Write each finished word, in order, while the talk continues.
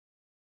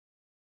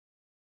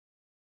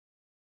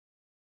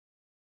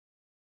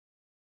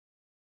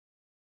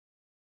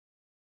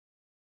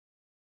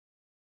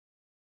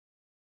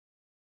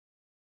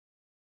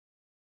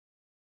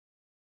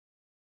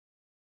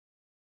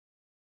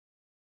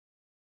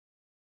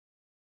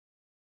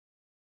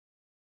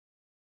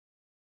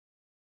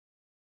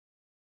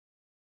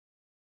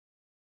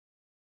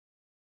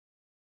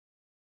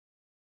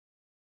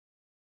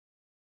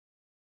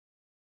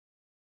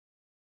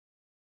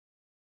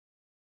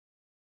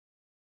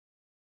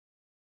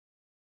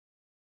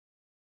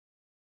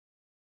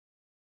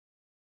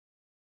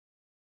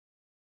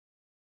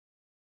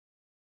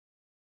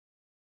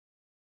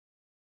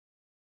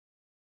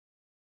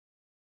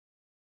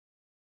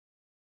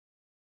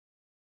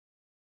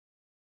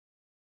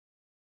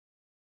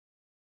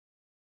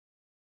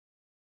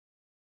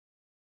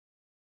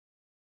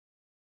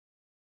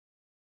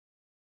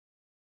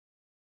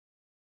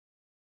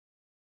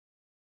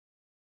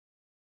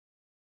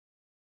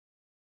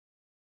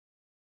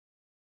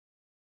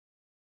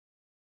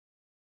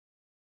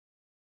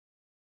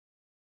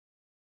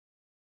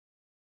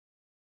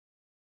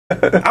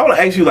I want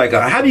to ask you, like,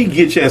 how do you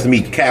get a chance to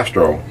meet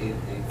Castro,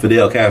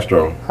 Fidel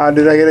Castro? How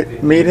did I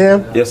meet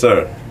him? Yes,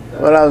 sir.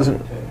 Well,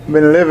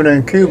 been living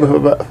in Cuba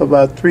for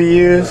about 3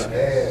 years,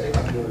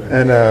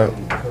 and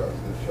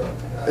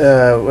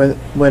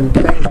when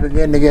things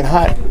began to get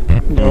hot,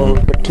 you know,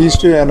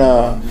 Batista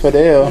and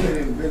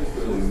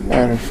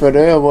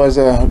Fidel was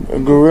a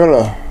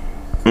guerrilla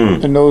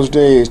in those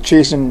days,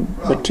 chasing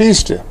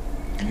Batista.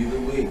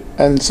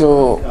 And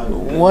so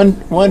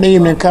one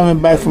evening, coming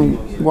back from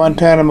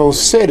Guantanamo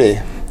City,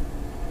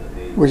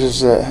 which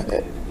is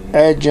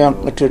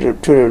adjunct to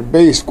the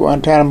base,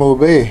 Guantanamo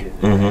Bay.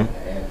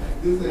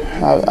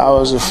 I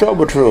was a show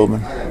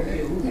patrolman,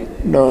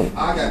 you know,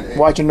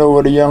 watching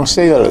over the young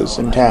sailors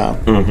in town.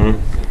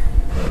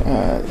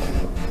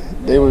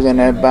 They was in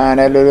there buying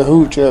that little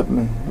hooch up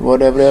and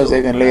whatever else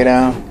they can lay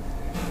down.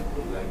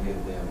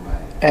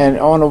 And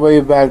on the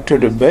way back to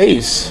the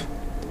base,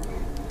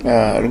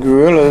 the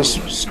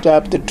guerrillas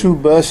stopped the 2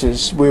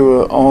 buses we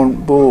were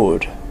on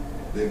board.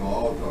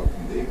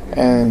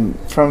 And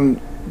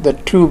from the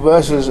 2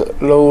 buses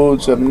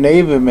loads of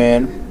Navy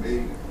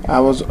men, I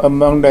was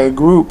among that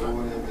group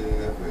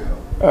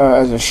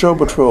as a show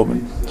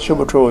patrolman. Show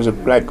patrol is a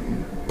black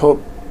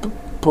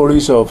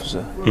police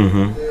officer.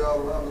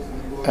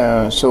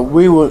 So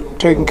we were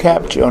taking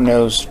capture on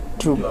those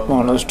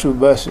two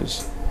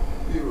buses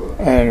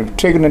and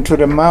taken them to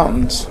the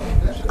mountains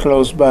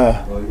close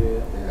by.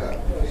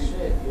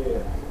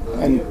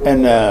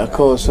 And of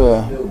course,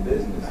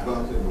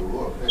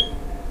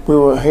 we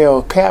were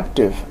held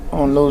captive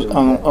on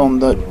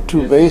the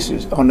 2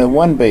 bases, on the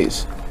 1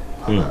 base,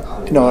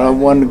 you know, on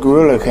one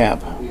guerrilla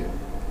camp,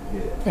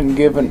 and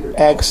given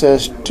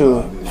access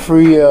to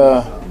free,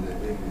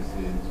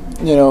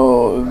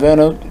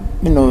 vino,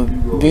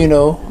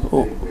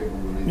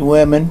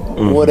 women,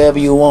 whatever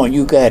you want,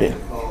 you got it.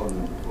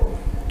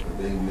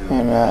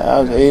 And I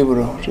was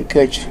able to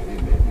catch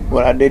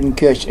what I didn't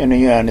catch in the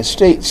United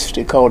States.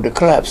 They called the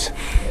collapse.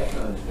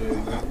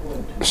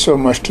 So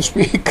much to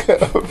speak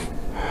of.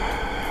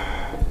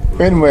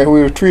 Anyway,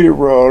 we were treated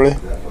rawly,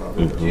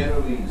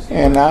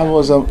 and I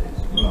was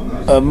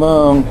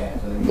among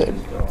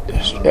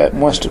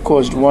once, of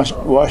course,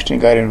 Washington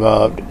got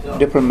involved,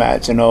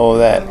 diplomats and all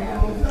that,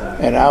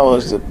 and I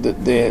was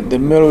the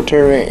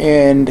military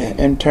end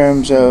in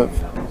terms of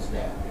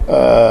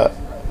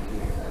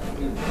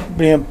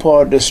being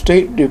part of the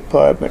State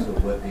Department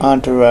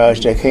entourage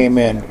that came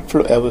in,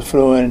 that was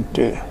flew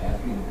to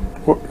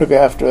look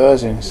after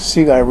us and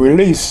see our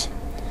release.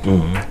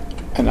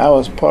 And I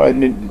was part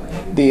of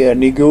the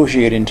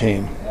negotiating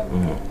team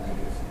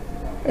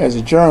as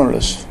a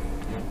journalist.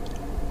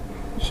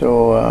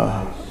 So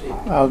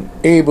I was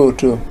able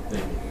to,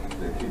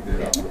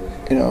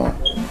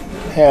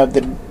 have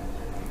the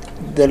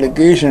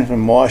delegation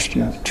from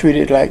Washington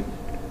treated like,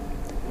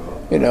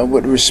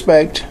 with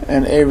respect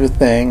and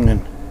everything.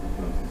 And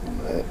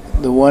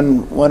the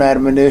one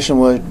admonition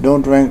was,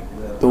 don't drink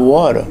the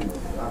water,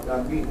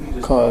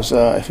 because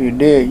if you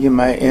did, you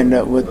might end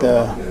up with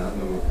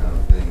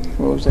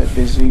what was that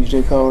disease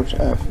they called?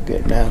 I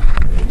forget now.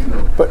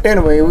 But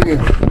anyway, we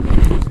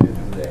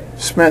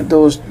spent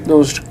those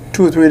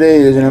 2 or 3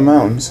 days in the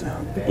mountains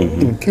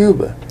in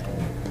Cuba,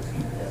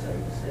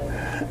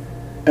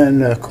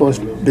 and of course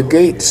the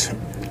gates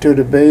to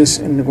the base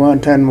in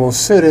Guantanamo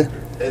City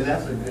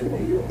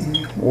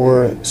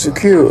were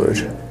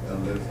secured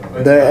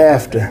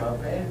thereafter.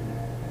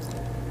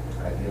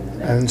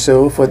 And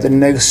so for the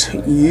next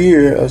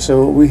year or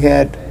so, we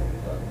had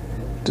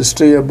to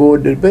stay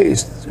aboard the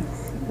base,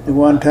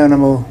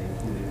 Guantanamo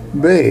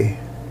Bay,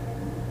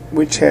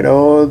 which had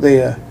all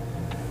the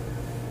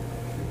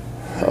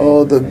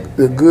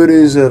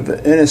goodies of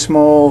any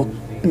small,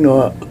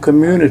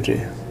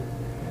 community.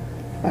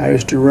 I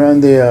used to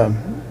run the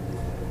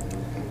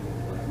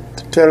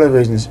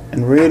television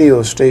and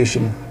radio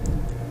station,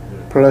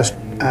 plus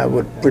I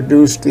would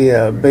produce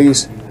the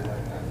base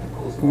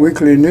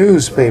weekly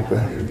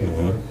newspaper.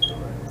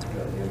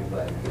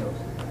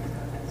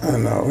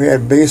 And we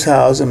had base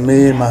house, and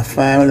me and my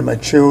family, my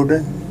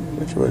children,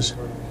 which was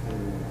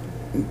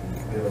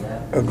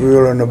a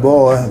girl and a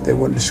boy. They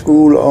went to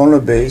school on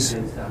the base.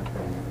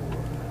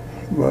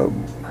 Well,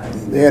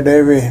 they had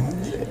everything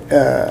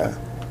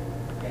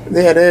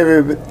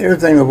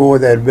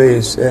aboard that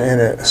base in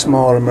a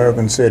small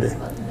American city,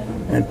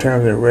 in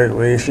terms of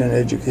recreation,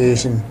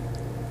 education,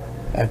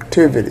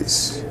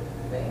 activities.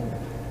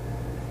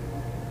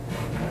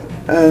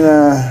 And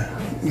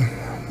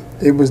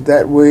it was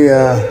that way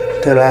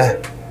till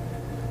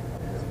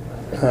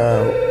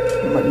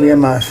me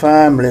and my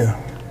family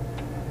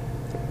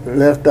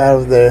left out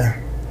of there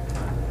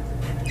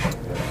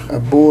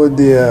aboard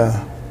the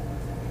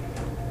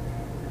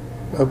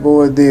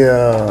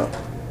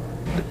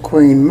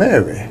Queen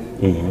Mary.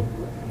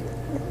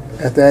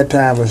 At that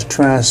time was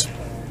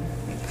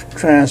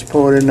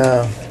transporting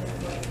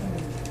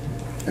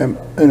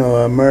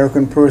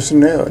American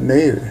personnel,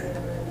 Navy,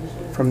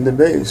 from the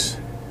base.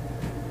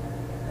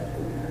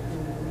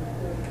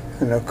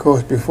 And of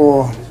course,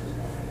 before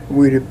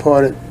we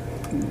departed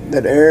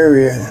that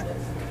area,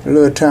 a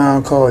little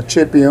town called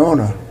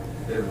Chipiona.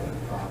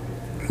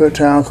 Which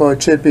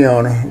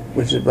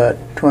is about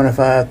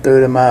 25,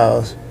 30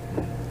 miles,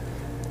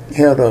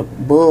 held a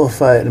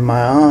bullfight in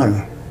my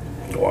honor.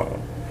 Wow.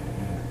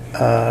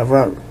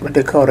 Around what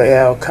they call the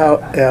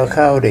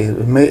alcalde,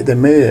 the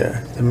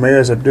mayor. The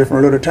mayors of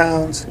different little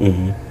towns.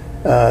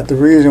 The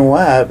reason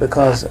why,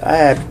 because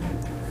I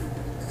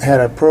had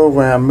a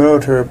program,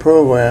 military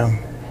program,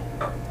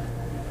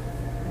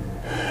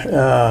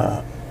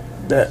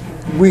 that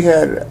we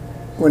had,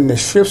 when the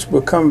ships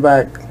would come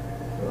back,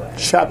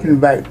 shopping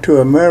back to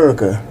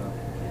America,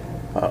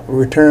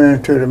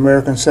 return to the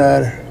American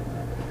side,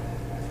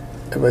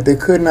 but they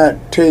could not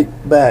take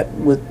back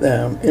with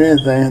them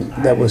anything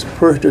that was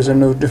purchased in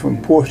those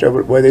different ports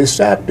where they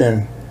stopped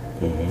in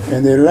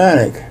the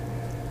Atlantic.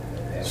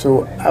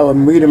 So I would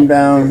meet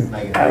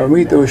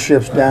those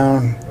ships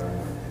down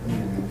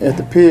at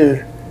the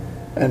pier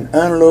and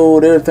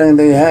unload everything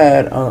they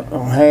had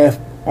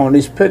on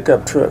these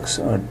pickup trucks,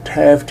 or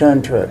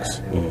half-ton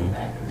trucks,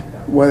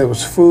 whether it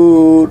was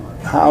food,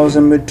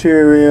 housing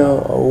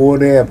material, or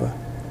whatever,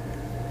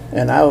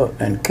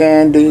 and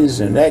candies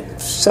and that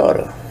sort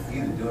of,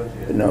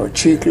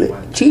 chicle,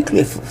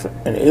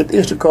 and it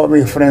used to call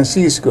me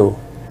Francisco.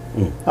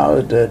 I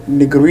was the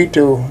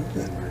negrito,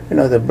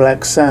 the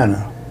black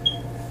Santa.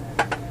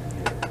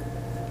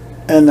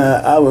 And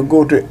I would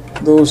go to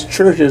those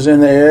churches in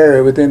the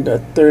area within the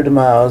 30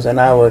 miles, and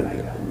I would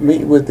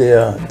meet with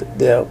the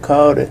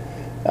alcalde.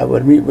 I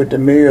would meet with the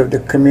mayor of the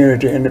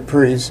community and the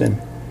priest,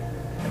 and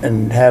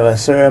have a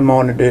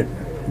ceremony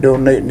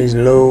donating these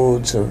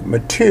loads of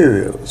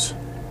materials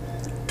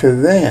to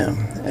them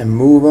and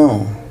move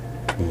on.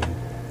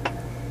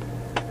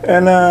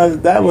 And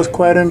that was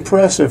quite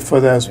impressive for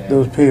those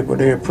people.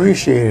 They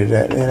appreciated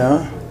that,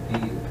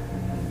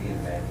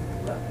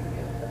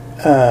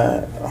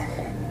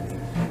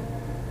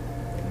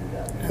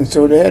 and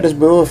so they had this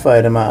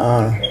bullfight in my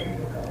honor.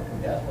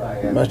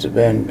 It must have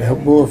been, the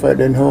bullfight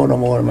didn't hold no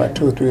more than about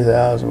 2,000 or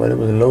 3,000, but it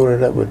was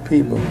loaded up with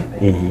people.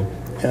 In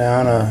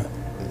honor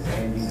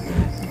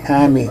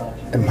Jaime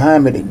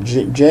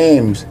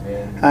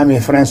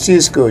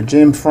Francisco,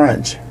 Jim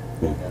French,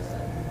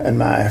 and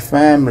my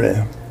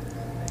family.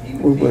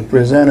 We were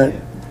presented,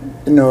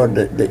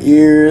 the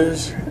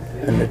ears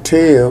and the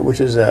tail, which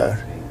is a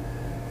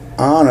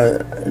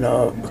honor,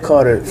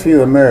 accorded to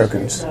few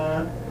Americans.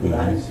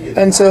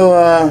 And so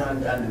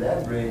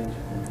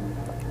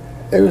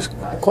it was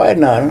quite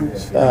an honor.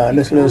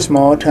 This little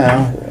small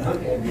town,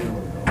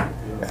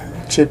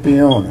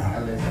 Chipiona,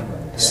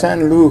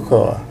 San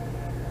Lucar.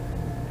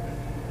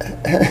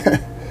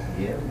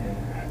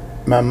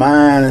 My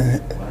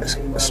mind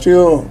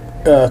still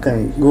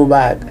can go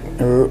back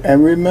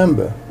and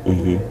remember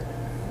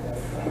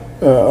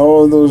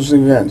all those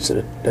events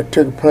that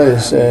took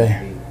place.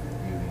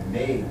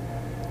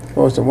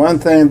 Was the one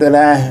thing that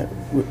I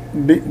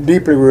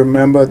deeply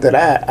remember, that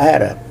I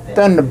had a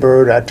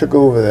Thunderbird I took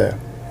over there,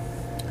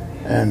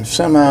 and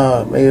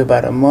somehow maybe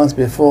about a month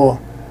before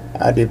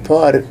I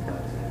departed,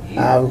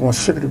 I was going to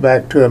ship it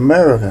back to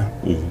America,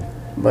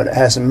 but it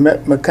had some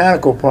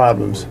mechanical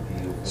problems.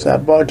 So I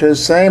brought it to the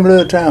same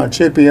little town,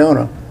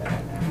 Chipiona,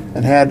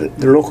 and had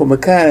the local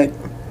mechanic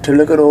to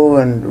look it over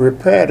and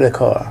repair the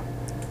car.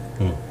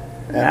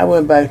 And I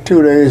went back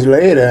 2 days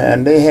later,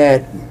 and they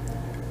had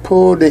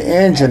pulled the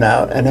engine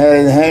out and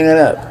had it hanging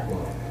up,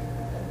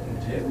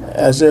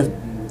 as if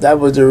that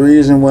was the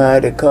reason why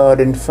the car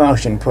didn't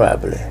function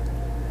properly.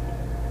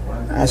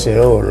 I said,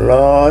 "Oh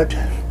Lord!"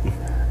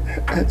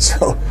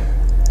 So,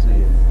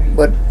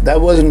 but that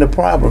wasn't the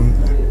problem.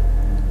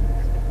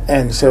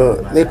 And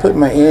so they put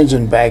my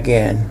engine back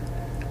in,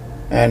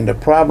 and the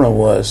problem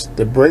was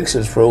the brakes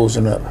was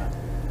frozen up.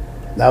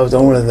 That was the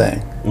only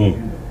thing.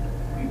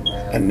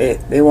 And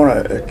they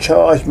want to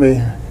charge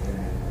me,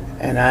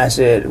 and I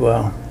said,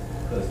 well,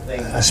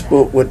 I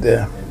spoke with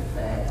the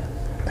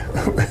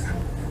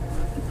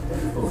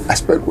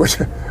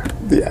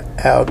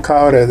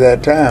alcalde of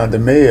that town, the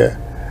mayor,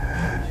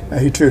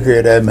 and he took care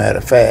of that matter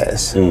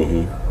fast.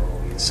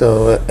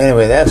 So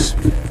anyway, that's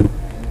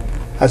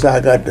how I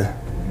got to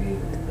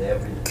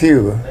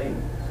Cuba.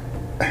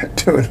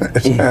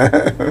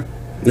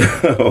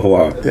 Oh,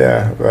 wow.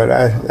 Yeah, but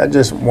I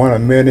just one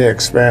of many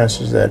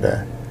experiences that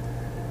I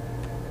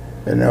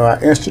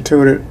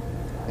instituted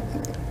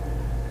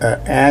an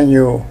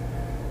annual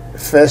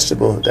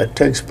festival that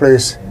takes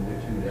place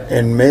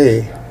in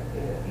May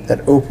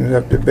that opens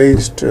up the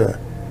base to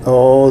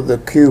all the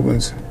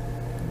Cubans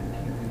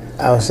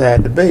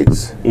outside the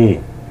base.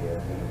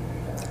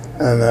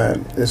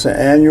 And it's an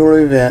annual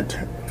event.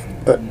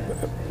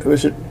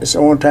 It's the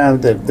only time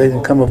that they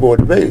can come aboard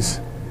the base.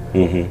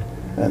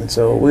 And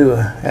so we will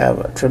have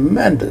a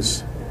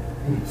tremendous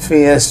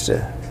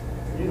fiesta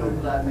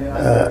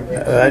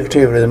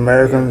activity.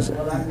 Americans,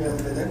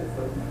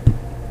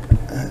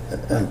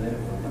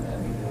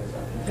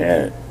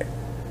 and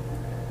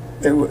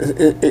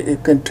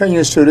it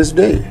continues to this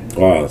day.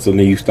 Wow, so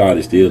then you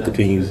started, still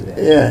continues?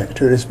 Yeah,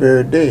 to this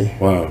very day.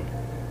 Wow.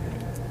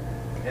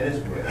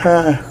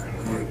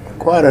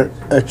 Quite an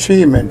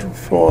achievement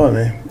for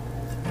me.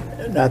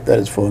 Not that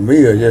it's for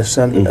me or just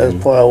something that's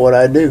part of what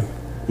I do.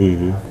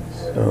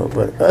 So,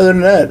 but other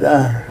than that,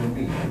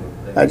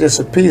 I just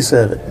a piece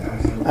of it.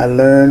 I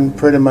learned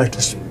pretty much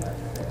to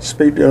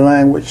speak the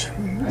language,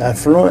 not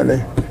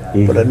fluently,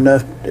 but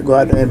enough to go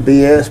out there and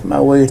BS my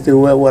way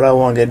through what I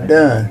want to get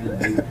done.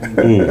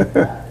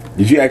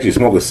 Did you actually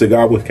smoke a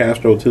cigar with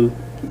Castro too?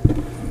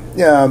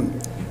 Yeah,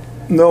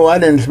 no, I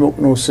didn't smoke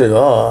no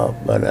cigar,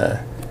 but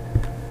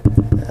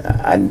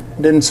I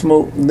didn't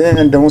smoke then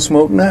and don't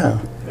smoke now.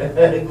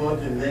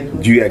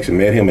 Did you actually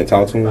met him and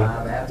talked to him?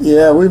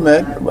 Yeah, we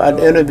met. I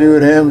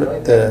interviewed him.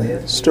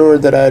 The story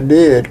that I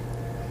did,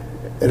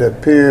 it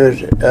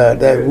appeared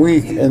that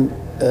week in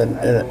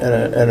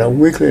a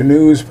weekly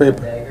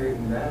newspaper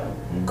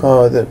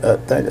called,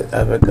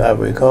 I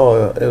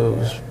recall, it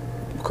was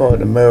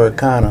called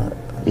Americana.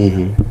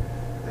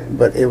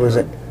 But it was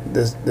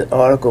the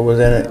article was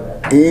in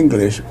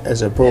English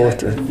as opposed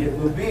to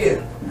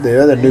the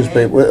other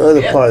newspaper. The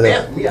other part of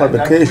the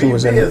publication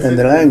was in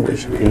the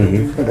language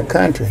of the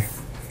country.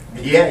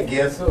 Yeah, I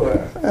guess so.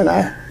 And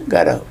I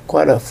got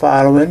quite a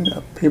following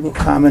of people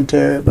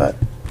commentary about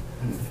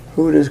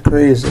who this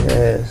crazy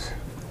ass.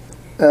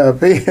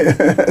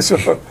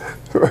 So,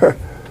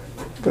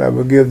 but I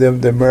would give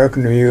them the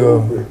American view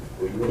of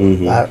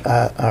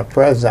our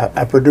president.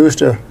 I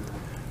produced a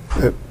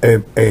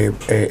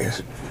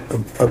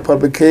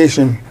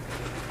publication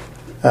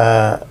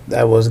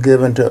that was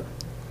given to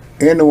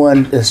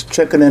anyone that's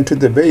checking into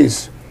the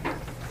base.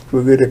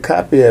 Would get a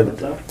copy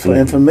of it for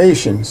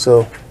information,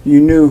 so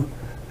you knew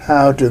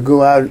how to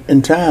go out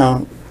in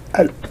town.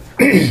 How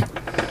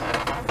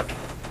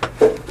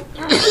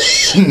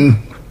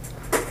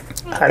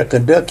to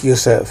conduct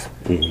yourself.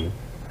 It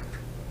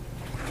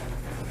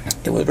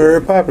was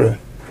very popular.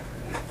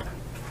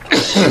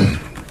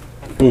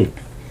 Well,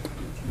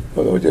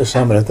 those were just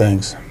some of the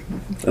things.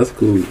 That's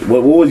cool.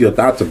 What was your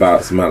thoughts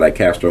about somebody like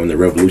Castro and the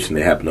revolution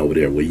that happened over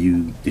there?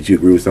 Did you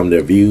agree with some of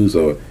their views,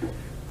 or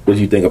what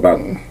did you think about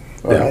them?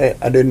 Well,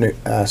 I didn't.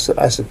 I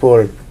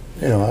supported.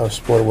 I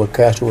supported what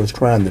Castro was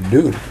trying to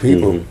do.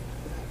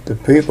 The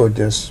people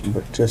just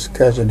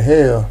catching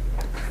hell,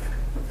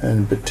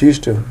 and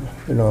Batista,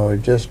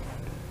 just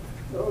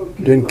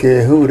didn't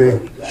care who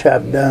they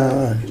chopped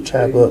down,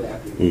 chop up,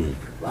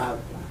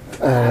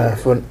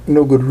 for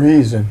no good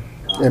reason,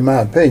 in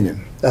my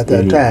opinion, at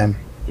that time.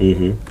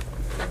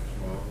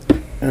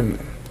 And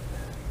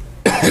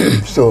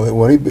so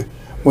when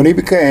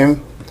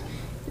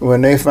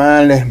they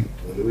finally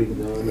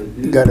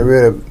got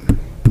rid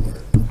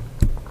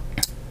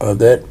of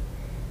that,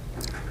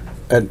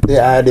 the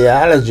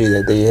ideology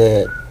that they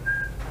had,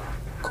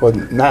 because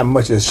not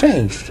much has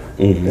changed,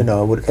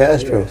 with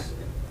Castro.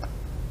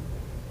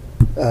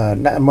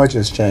 Not much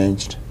has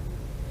changed.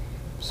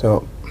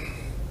 So,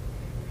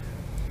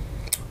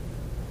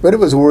 but it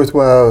was a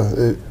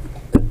worthwhile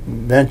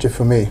venture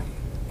for me.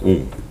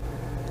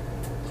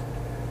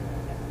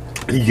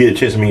 Did you get a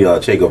chance to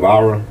meet Che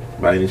Guevara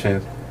by any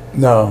chance?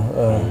 No,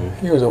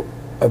 he was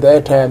at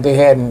that time they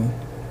hadn't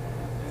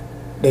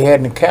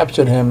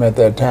captured him at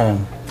that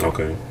time.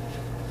 Okay.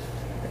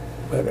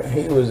 But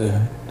he was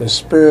the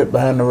spirit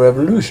behind the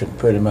revolution,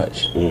 pretty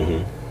much.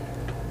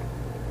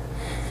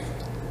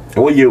 And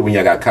what year when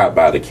y'all got caught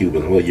by the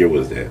Cubans? What year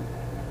was that?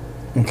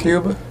 In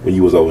Cuba? When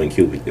you was over in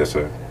Cuba, yes,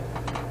 sir.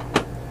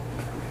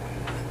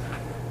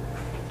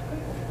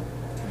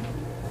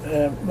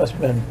 Must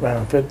have been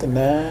around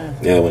 59.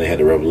 Yeah, when they had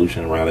the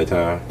revolution around that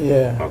time?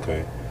 Yeah.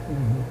 Okay.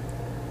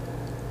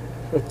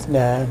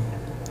 59.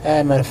 I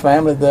had my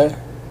family there.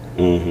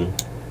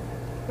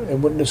 They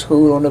went to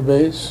school on the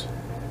base.